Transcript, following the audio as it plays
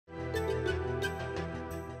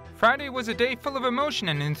Friday was a day full of emotion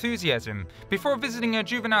and enthusiasm. Before visiting a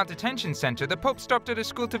juvenile detention center, the Pope stopped at a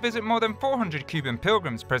school to visit more than 400 Cuban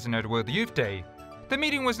pilgrims present at World Youth Day. The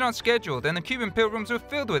meeting was not scheduled and the Cuban pilgrims were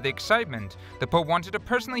filled with excitement. The Pope wanted to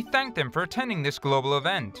personally thank them for attending this global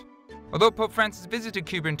event. Although Pope Francis visited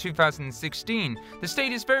Cuba in 2016, the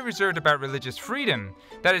state is very reserved about religious freedom.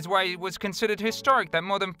 That is why it was considered historic that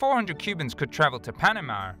more than 400 Cubans could travel to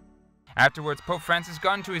Panama. Afterwards, Pope Francis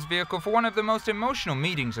got into his vehicle for one of the most emotional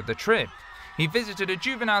meetings of the trip. He visited a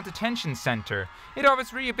juvenile detention center. It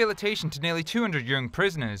offers rehabilitation to nearly 200 young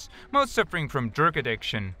prisoners, most suffering from drug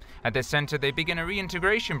addiction. At the center, they begin a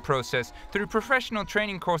reintegration process through professional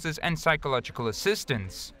training courses and psychological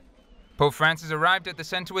assistance. Pope Francis arrived at the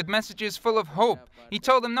center with messages full of hope. He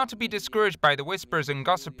told them not to be discouraged by the whisperers and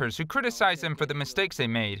gossipers who criticize them for the mistakes they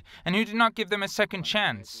made and who did not give them a second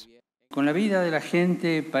chance. Con la vida de la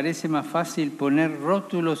gente parece más fácil poner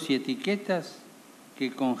rótulos y etiquetas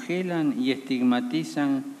que congelan y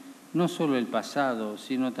estigmatizan no solo el pasado,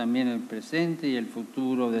 sino también el presente y el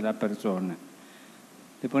futuro de la persona.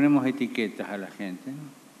 Le ponemos etiquetas a la gente,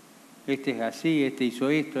 ¿no? Este es así, este hizo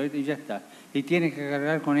esto, y ya está. Y tiene que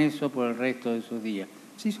cargar con eso por el resto de sus días.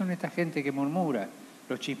 Sí, son esta gente que murmura,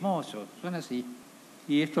 los chismosos, son así.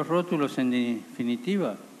 Y estos rótulos, en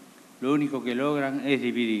definitiva, lo único que logran es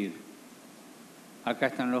dividir. Acá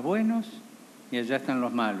están los buenos y allá están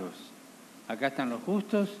los malos. Acá están los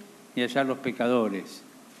justos y allá los pecadores.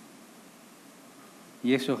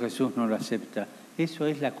 Y eso Jesús no lo acepta. Eso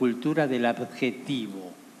es la cultura del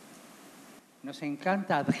adjetivo. Nos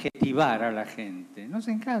encanta adjetivar a la gente. Nos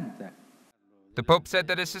encanta. The Pope said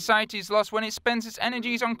that a society is lost when it spends its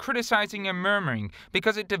energies on criticizing and murmuring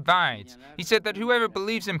because it divides. He said that whoever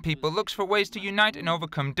believes in people looks for ways to unite and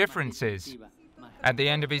overcome differences. At the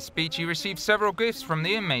end of his speech, he received several gifts from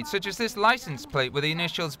the inmates, such as this license plate with the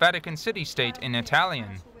initials Vatican City State in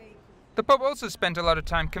Italian. The Pope also spent a lot of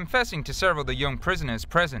time confessing to several of the young prisoners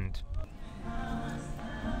present.